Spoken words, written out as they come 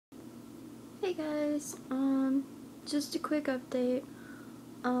Hey guys, just a quick update.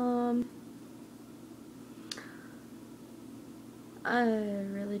 Um, I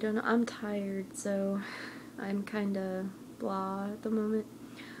really don't know. I'm tired, so I'm kinda blah at the moment.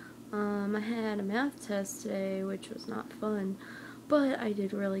 I had a math test today, which was not fun, but I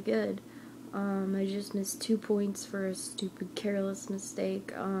did really good. I just missed 2 points for a stupid careless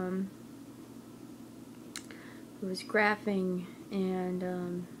mistake. It was graphing,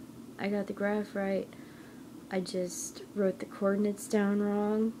 and, I got the graph right. I just wrote the coordinates down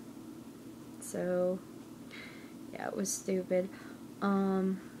wrong, so yeah, it was stupid.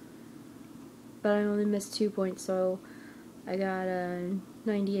 Um, but I only missed 2 points, so I got a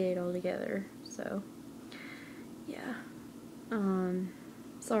 98 altogether. So yeah.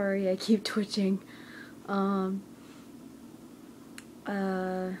 Sorry, I keep twitching. Um,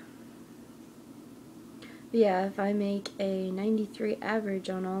 uh, yeah, if I make a 93 average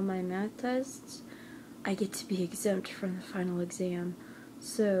on all my math tests, I get to be exempt from the final exam.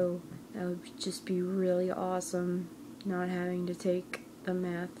 So that would just be really awesome, not having to take the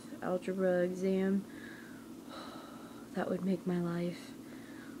math algebra exam. That would make my life.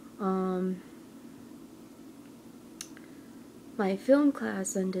 My film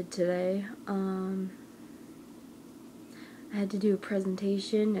class ended today. I had to do a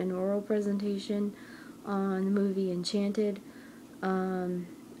presentation, an oral presentation on the movie Enchanted.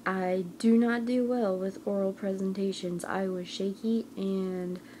 I do not do well with oral presentations. I was shaky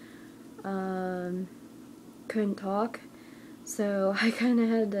and couldn't talk, so I kind of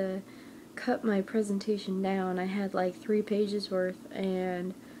had to cut my presentation down. I had like 3 pages worth,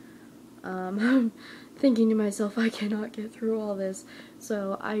 and I'm thinking to myself, I cannot get through all this.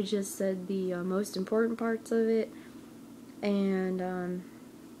 So I just said the most important parts of it, and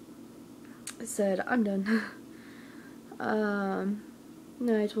said, I'm done.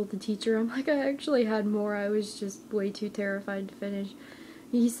 No, I told the teacher, I'm like, I actually had more. I was just way too terrified to finish.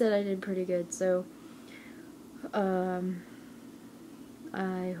 He said I did pretty good, so I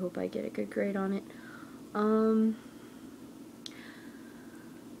hope I get a good grade on it.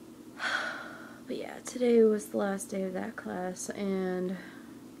 But yeah, today was the last day of that class, and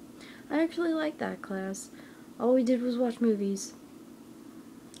I actually liked that class. All we did was watch movies.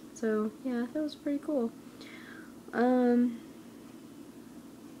 So, yeah, that was pretty cool. I'm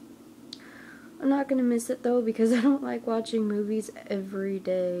not gonna miss it though, because I don't like watching movies every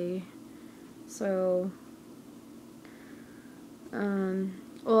day. So,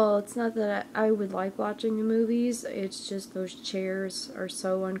 well, it's not that I would like watching the movies, it's just those chairs are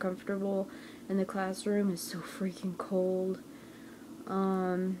so uncomfortable, and the classroom is so freaking cold.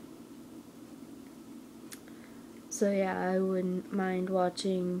 So yeah, I wouldn't mind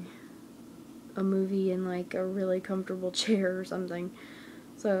watching a movie in like a really comfortable chair or something.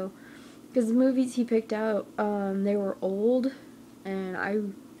 So, because the movies he picked out, they were old, and I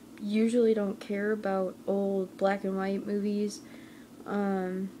usually don't care about old black and white movies.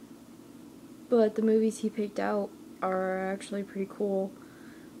 But the movies he picked out are actually pretty cool.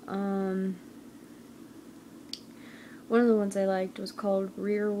 One of the ones I liked was called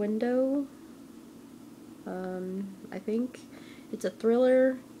Rear Window. I think it's a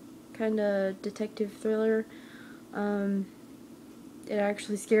thriller, kind of detective thriller. It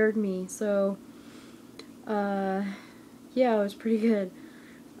actually scared me, so yeah, it was pretty good.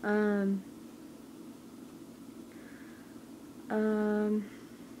 Um, um,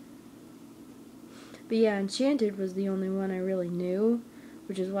 but yeah, Enchanted was the only one I really knew,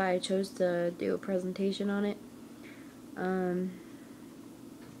 which is why I chose to do a presentation on it.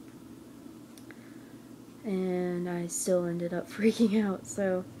 And I still ended up freaking out,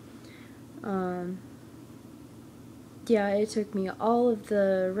 so yeah, it took me all of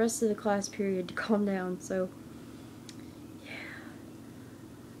the rest of the class period to calm down, so yeah.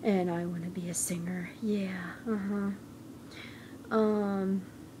 And I want to be a singer, yeah,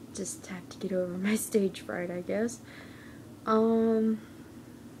 just have to get over my stage fright, I guess. Let's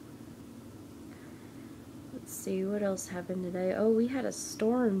see, what else happened today? Oh, we had a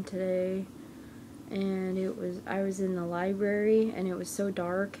storm today, and I was in the library, and it was so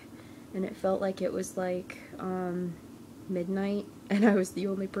dark, and it felt like it was like, midnight, and I was the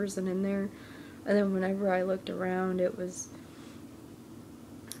only person in there. And then whenever I looked around,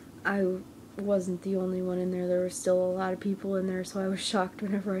 I wasn't the only one in there. There were still a lot of people in there, so I was shocked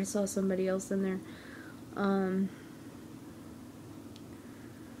whenever I saw somebody else in there.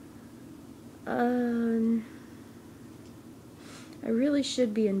 I really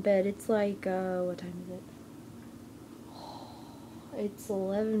should be in bed. It's like, what time is it? It's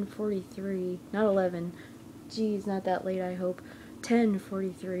 11:43. Not 11. Geez, not that late, I hope.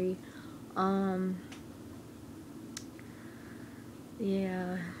 10:43.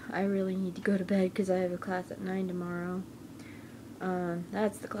 Yeah, I really need to go to bed because I have a class at 9 tomorrow.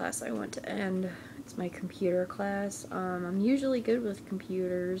 That's the class I want to end. It's my computer class. I'm usually good with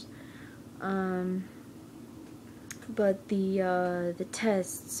computers, but the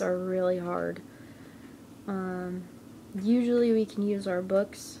tests are really hard. Usually we can use our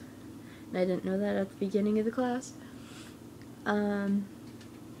books, and I didn't know that at the beginning of the class.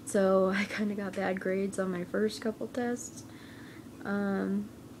 So I kind of got bad grades on my first couple tests.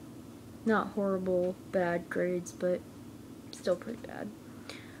 Not horrible bad grades, but still pretty bad.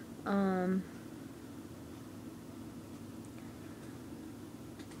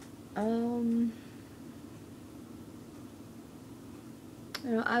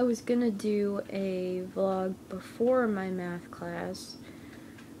 I was gonna do a vlog before my math class,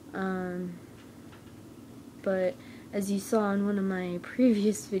 but as you saw in one of my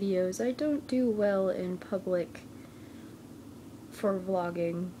previous videos, I don't do well in public for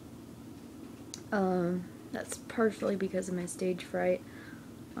vlogging. That's partially because of my stage fright.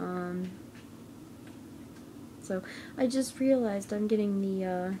 So I just realized I'm getting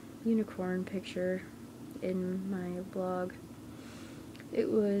the unicorn picture in my blog. It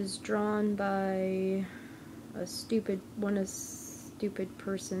was drawn by one of stupid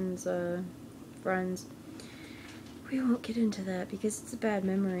person's friends. We won't get into that because it's a bad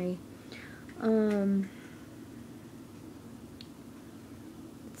memory. Let's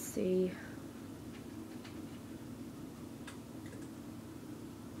see.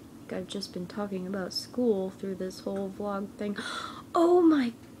 I've just been talking about school through this whole vlog thing. Oh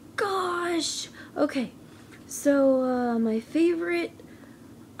my gosh! Okay, so my favorite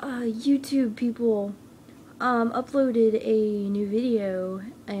YouTube people uploaded a new video,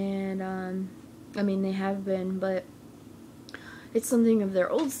 and I mean they have been, but it's something of their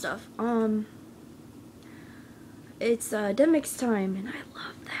old stuff. It's Demyx Time, and I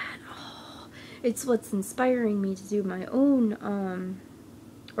love that. Oh, it's what's inspiring me to do my own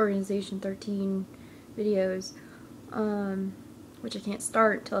Organization 13 videos, which I can't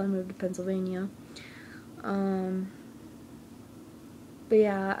start until I move to Pennsylvania. But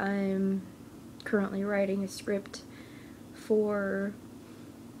yeah, I'm currently writing a script for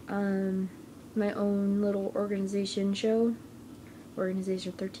my own little organization show,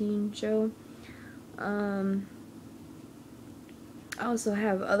 Organization 13 show. I also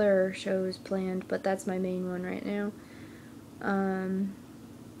have other shows planned, but that's my main one right now.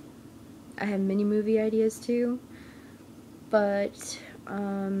 I have mini movie ideas too, but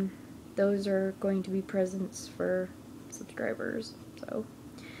those are going to be presents for subscribers. So,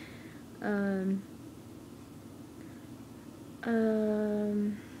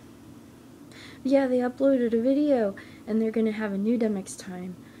 yeah, they uploaded a video, and they're gonna have a new Demyx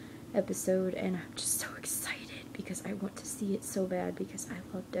Time episode, and I'm just so excited because I want to see it so bad because I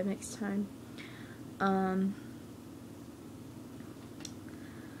love Demyx Time.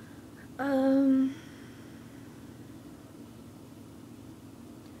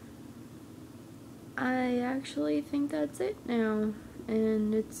 I actually think that's it now,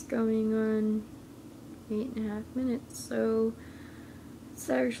 and it's going on 8.5 minutes, so it's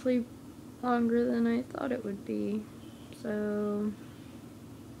actually longer than I thought it would be. So,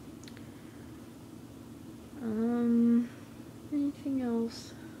 anything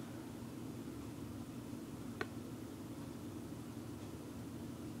else?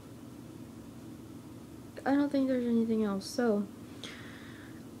 I don't think there's anything else, so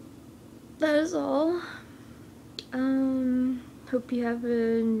that is all. Hope you have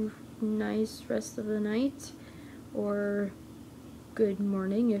a nice rest of the night, or good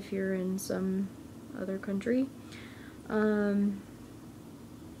morning if you're in some other country. And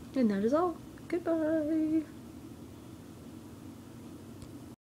that is all. Goodbye.